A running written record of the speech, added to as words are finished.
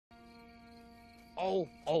Oh,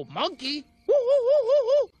 monkey. Woo, woo, woo, woo,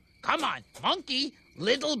 woo. Come on, monkey.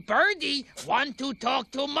 Little birdie want to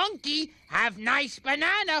talk to monkey. Have nice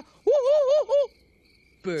banana. Woo, woo, woo, woo.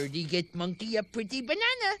 Birdie get monkey a pretty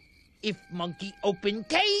banana. If monkey open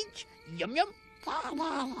cage, yum yum. Come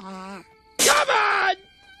on!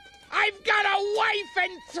 I've got a wife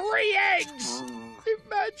and 3 eggs.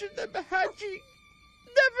 Imagine them hatching,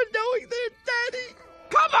 never knowing their daddy.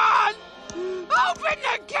 Come on! Open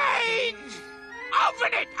the cage!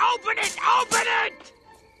 Open it! Open it! Open it!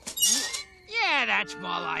 Yeah, that's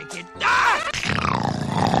more like it. Ah!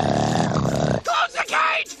 Close the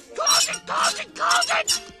cage! Close it! Close it! Close it!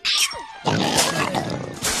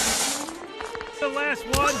 The last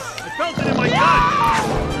one. I felt it in my gut.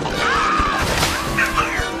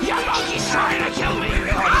 Your monkey's trying to kill me.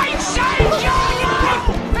 I saved your life!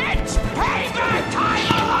 It's payback time,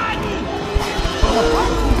 Aladdin!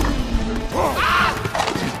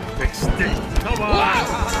 Big stick. Come on.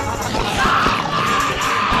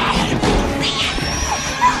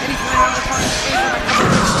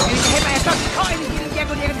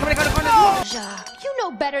 You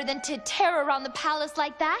know better than to tear around the palace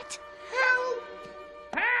like that. Help!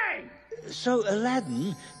 Hey! So,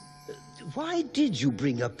 Aladdin, why did you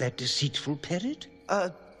bring up that deceitful parrot?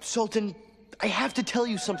 Sultan, I have to tell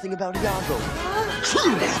you something about Iago.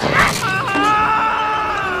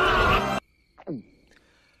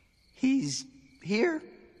 He's here?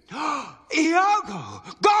 Iago!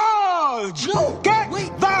 Guards! No! Get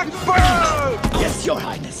that bird! Yes, Your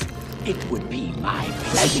Highness. It would be my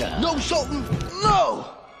pleasure. No, Sultan! No!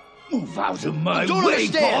 Move out of my Don't way,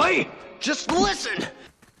 understand. boy! Just listen!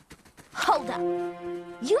 Hold up.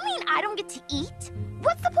 You mean I don't get to eat?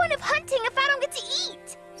 What's the point of hunting if I don't get to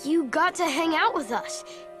eat? You got to hang out with us.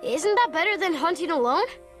 Isn't that better than hunting alone?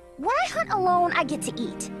 When I hunt alone, I get to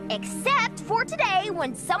eat. Except for today,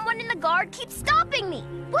 when someone in the guard keeps stopping me.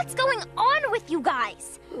 What's going on with you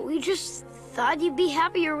guys? We just thought you'd be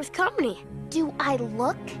happier with company. Do I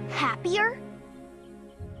look happier?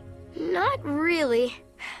 Not really.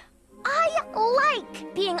 I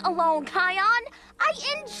like being alone, Kion. I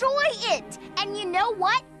enjoy it. And you know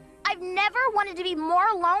what? I've never wanted to be more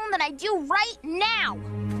alone than I do right now.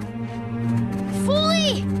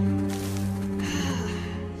 Fully!